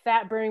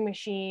 Fat burning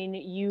machine.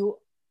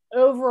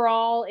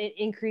 Overall, it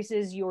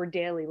increases your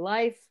daily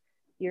life.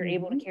 You're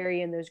able to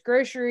carry in those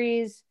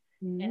groceries.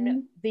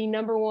 And the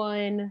number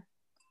one,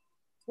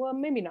 well,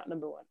 maybe not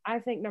number one. I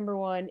think number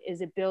one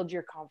is it builds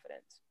your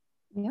confidence.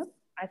 Yep.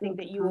 I think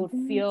that you will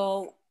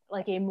feel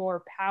like a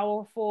more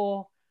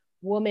powerful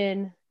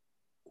woman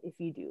if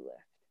you do lift.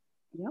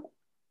 Yep.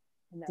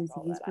 And that's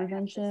disease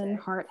prevention,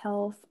 heart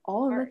health,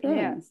 all of the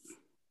things. Yeah.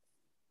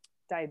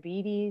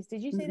 Diabetes.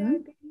 Did you say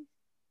diabetes?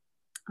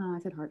 I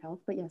said heart health,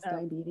 but yes,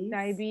 diabetes.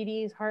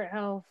 Diabetes, heart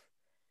health,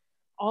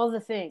 all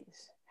the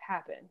things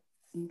happen.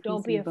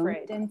 Don't be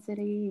afraid. Bone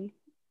density.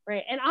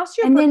 Right. And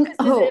osteoporosis is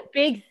a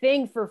big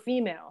thing for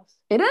females.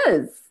 It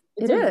is.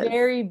 It's a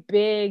very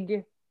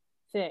big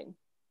thing.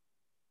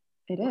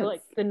 We're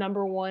like the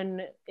number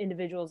one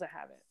individuals that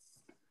have it.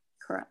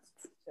 Correct.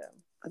 So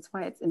that's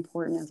why it's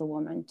important as a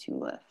woman to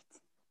lift.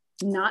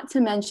 Not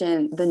to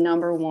mention the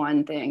number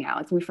one thing,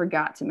 Alex, we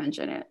forgot to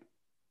mention it.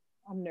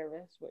 I'm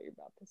nervous what you're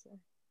about to say.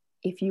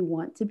 If you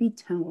want to be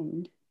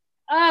toned,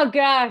 oh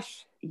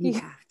gosh, you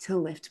have to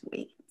lift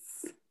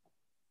weights.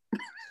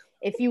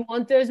 If you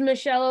want those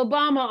Michelle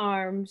Obama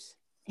arms.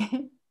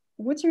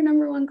 What's your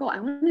number one goal? I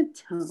want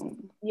to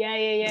tone.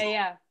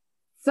 Yeah.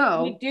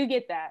 So we do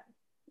get that.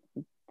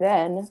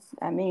 Then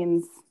that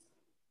means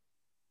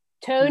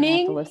toning you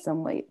have to lift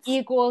some weights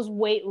equals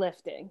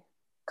weightlifting.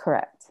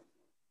 Correct.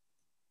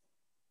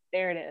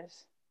 There it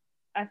is.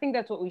 I think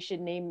that's what we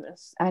should name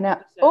this. I know.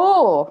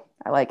 Oh,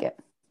 I like it.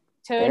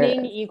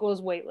 Toning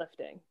equals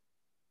weightlifting.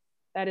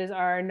 That is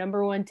our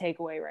number one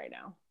takeaway right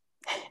now.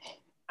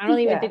 I don't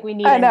even think we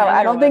need. I know.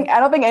 I don't think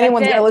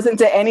anyone's going to listen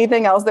to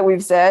anything else that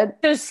we've said.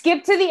 So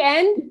skip to the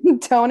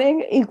end.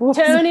 Toning equals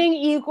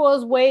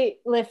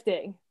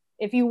weightlifting.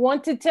 If you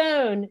want to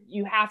tone,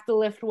 you have to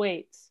lift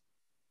weights.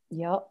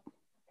 Yep.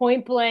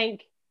 Point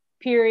blank,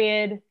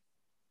 period.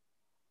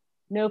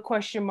 No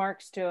question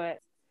marks to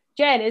it.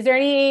 Jen, is there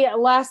any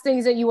last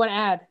things that you want to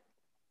add?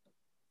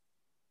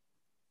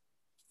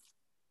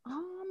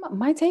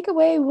 My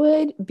takeaway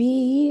would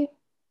be,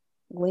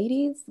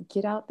 ladies,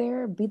 get out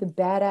there, be the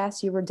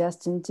badass you were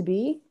destined to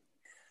be.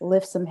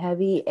 Lift some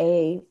heavy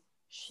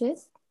shit.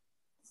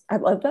 I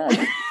love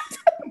that.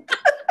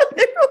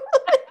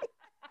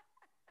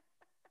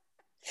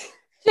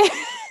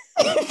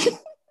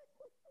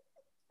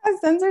 I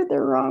censored the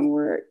wrong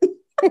word.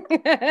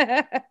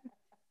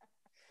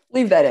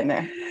 Leave that in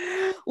there.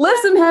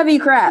 Lift some heavy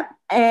crap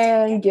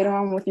and get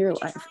on with your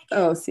life.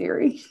 Oh,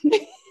 Siri.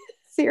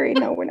 Siri,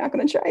 no, we're not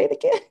going to try it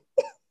again.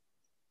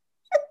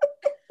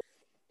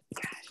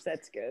 Gosh,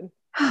 that's good.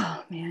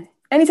 Oh, man.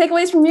 Any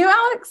takeaways from you,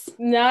 Alex?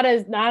 Not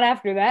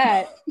after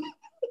that.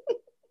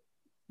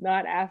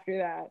 Not after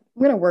that. I'm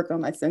going to work on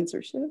my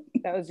censorship.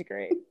 That was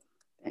great.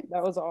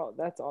 That's all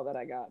that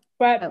I got.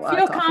 But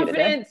feel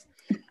confident.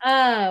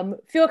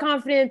 Feel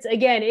confident.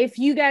 Again, if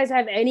you guys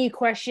have any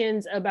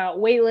questions about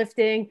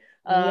weightlifting,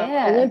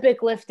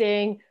 Olympic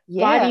lifting,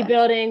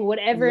 bodybuilding,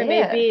 whatever it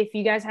may be, if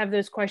you guys have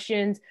those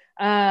questions,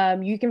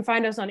 you can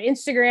find us on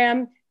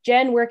Instagram.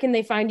 Jen, where can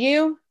they find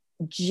you?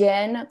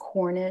 Jen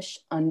Cornish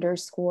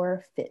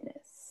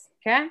 _fitness.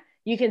 Okay.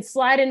 You can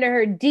slide into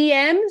her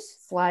DMs.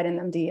 Slide in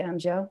them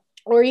DMs, yo.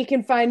 Or you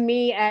can find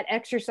me at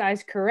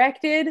Exercise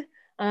Corrected.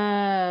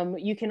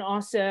 You can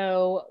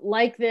also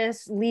like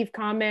this, leave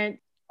comment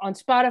on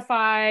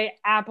Spotify,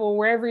 Apple,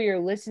 wherever you're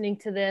listening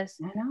to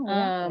this.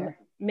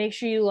 Make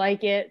sure you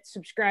like it,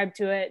 subscribe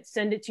to it,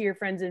 send it to your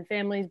friends and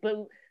families,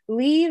 but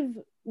leave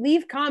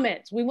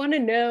comments. We want to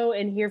know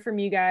and hear from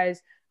you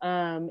guys.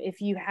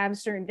 If you have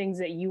certain things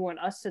that you want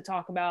us to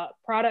talk about,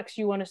 products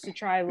you want us to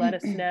try, let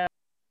us know.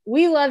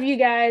 We love you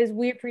guys.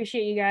 We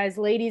appreciate you guys.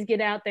 Ladies,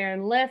 get out there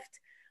and lift.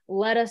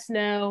 Let us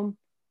know.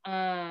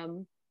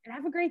 And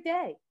have a great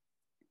day.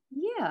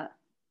 Yeah.